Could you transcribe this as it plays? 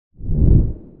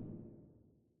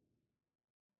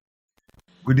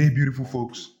Good day, beautiful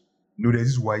folks. There's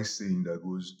this wise saying that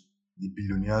goes, the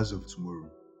billionaires of tomorrow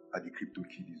are the crypto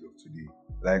kiddies of today.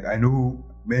 Like, I know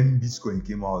when Bitcoin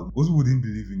came out, most people didn't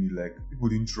believe in it. Like, people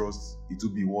didn't trust it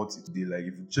would be what it today. Like,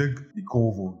 if you check the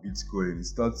curve of Bitcoin, it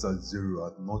starts at zero,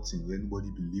 at nothing, where nobody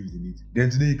believed in it.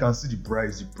 Then today you can see the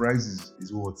price. The price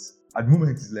is what? At the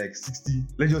moment, it's like 60,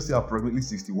 let's just say approximately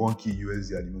 61k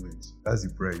USD at the moment. That's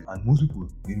the price. And most people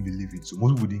didn't believe it. So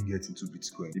most people didn't get into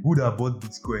Bitcoin. The people that bought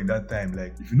Bitcoin that time,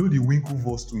 like if you know the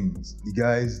Winklevoss twins, the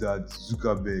guys that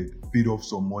Zuckerberg paid off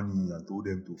some money and told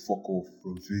them to fuck off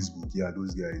from Facebook. Yeah,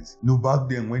 those guys. Back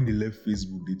then when they left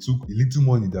Facebook, they took the little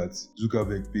money that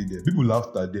Zuckerberg paid them. People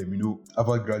laughed at them,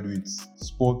 Harvard graduates,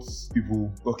 sports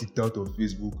people got kicked out of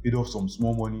Facebook, paid off some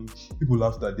small money. People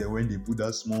laughed at them when they put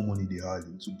that small money they had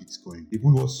into Bitcoin. They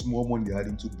put what small money they had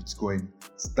into Bitcoin,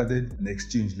 started an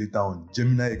exchange later on.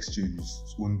 Gemini Exchange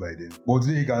is owned by them. But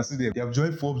today you can see them. They have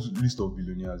joined Forbes list of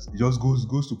billionaires. It just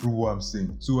goes to prove what I'm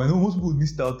saying. So I know most people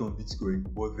missed out on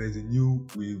Bitcoin, but there's a new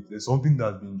wave. There's something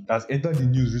that's entered the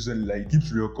news recently. Like it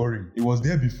keeps reoccurring. It was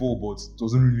there before, but it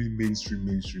wasn't really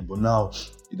mainstream. But now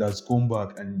it has come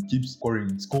back and it keeps occurring.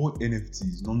 It's called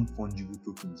NFTs, non-fungible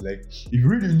tokens. Like if you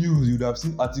read the news, you would have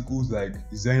seen articles like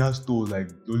designer stores like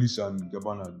Dolce &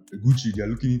 Gabbana, Gucci, they are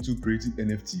looking into creating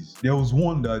NFTs. There was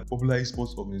one that popular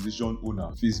sports organization owner,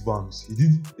 Face Banks, he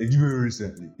did a giveaway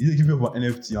recently. He did a giveaway of an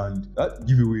NFT, and that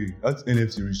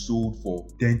NFT resold for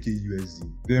 10k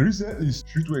USD. Then recently,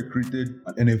 Streetwear created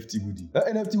an NFT hoodie. That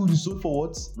NFT hoodie sold for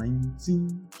what?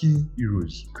 19k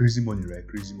euros. Crazy money, right?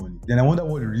 Crazy money. Then I wonder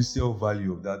what the resale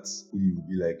value of that hoodie would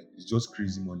be like. It's just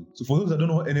crazy money. So for those that don't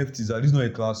know what NFTs are, this is not a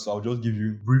class, so I'll just give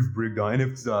you a brief breakdown.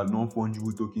 NFTs are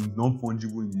non-fungible tokens.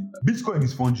 Non-fungible Bitcoin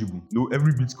is fungible. No,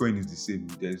 every Bitcoin is the same.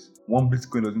 There's one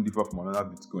Bitcoin doesn't differ from another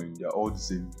Bitcoin. They're all the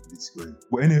same Bitcoin.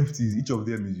 But NFTs, each of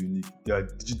them is unique. Their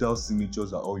digital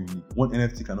signatures are all unique. One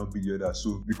NFT cannot be the other.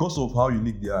 So because of how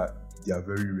unique they are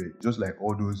very rare. Just like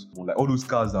all those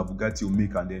cars that Bugatti will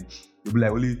make, and then they'll be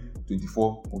like only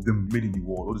 24 of them made in the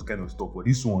world, all this kind of stuff. But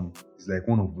this one is like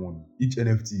one of one. Each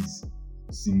NFT is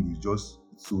single, just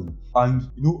so, and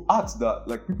art that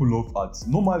like people love art.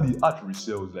 Normally art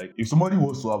resells. Like if somebody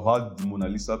was to have had the Mona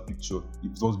Lisa picture,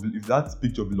 if that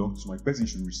picture belongs to my person,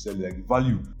 should resell it. Like the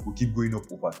value will keep going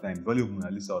up over time. The value of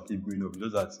Mona Lisa will keep going up.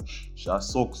 Just that she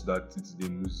sucks that it's in the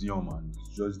museum and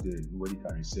it's just there. Nobody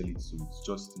can resell it, so it's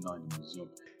just now in the museum.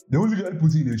 They won't usually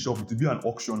put it in a shop. It will be an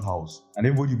auction house, and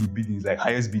everybody will be bidding. It's like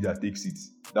highest bidder takes it.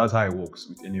 That's how it works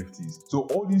with NFTs. So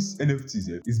all these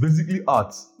NFTs is basically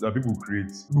art that people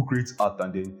create. People create art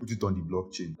and then put it on the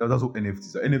blockchain. That's what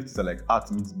NFTs are. NFTs are like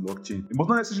art means blockchain. It must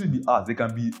not necessarily be art. They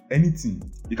can be anything.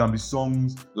 It can be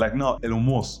songs. Like now, Elon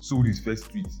Musk sold his first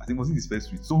tweet. I think it was his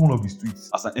first tweet. Sold one of his tweets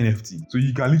as an NFT. So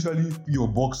you can literally put your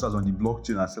boxers on the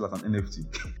blockchain and sell as an NFT.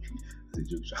 It's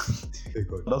a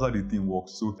joke. That's how the thing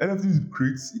works. So NFTs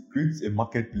creates a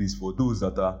marketplace for those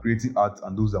that are creating art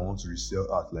and those that want to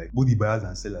resell art. Like both the buyers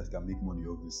and sellers can make money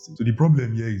off this thing. So the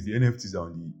problem here is the NFTs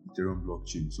are on the Ethereum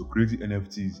blockchain. So creating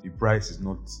NFTs, the price is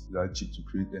not that cheap to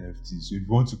create NFTs. So if you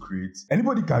want to create,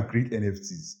 anybody can create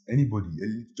NFTs. Anybody.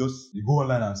 You go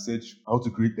online and search how to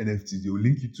create NFTs. They will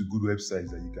link you to good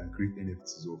websites that you can create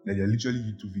NFTs of. Then there are literally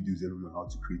YouTube videos everywhere on how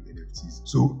to create NFTs.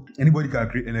 So anybody can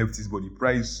create NFTs, but the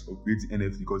price of creating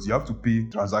NFT, because you have to pay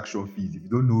transaction fees. If you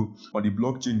don't know, on the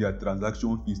blockchain there are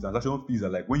transaction fees. Transaction fees are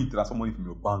like when you transfer money from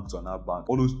your bank to another bank.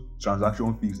 All those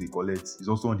transaction fees they collect is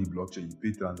also on the blockchain. You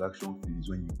pay transaction fees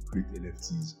when you create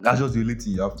NFTs. That's just the only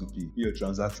thing you have to pay. Pay your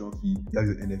transaction fee, you have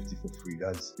your NFT for free.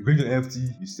 You create your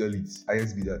NFT, you sell it.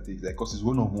 Highest bidder takes. Like, cause it's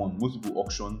one of one. Most people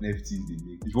auction NFTs they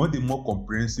make. If you want a more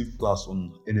comprehensive class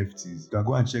on NFTs, you can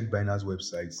go and check Binance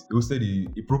websites. They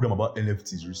hosted a program about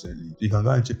NFTs recently. You can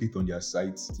go and check it on their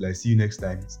site. Till I see you next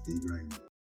time. Stay grinding.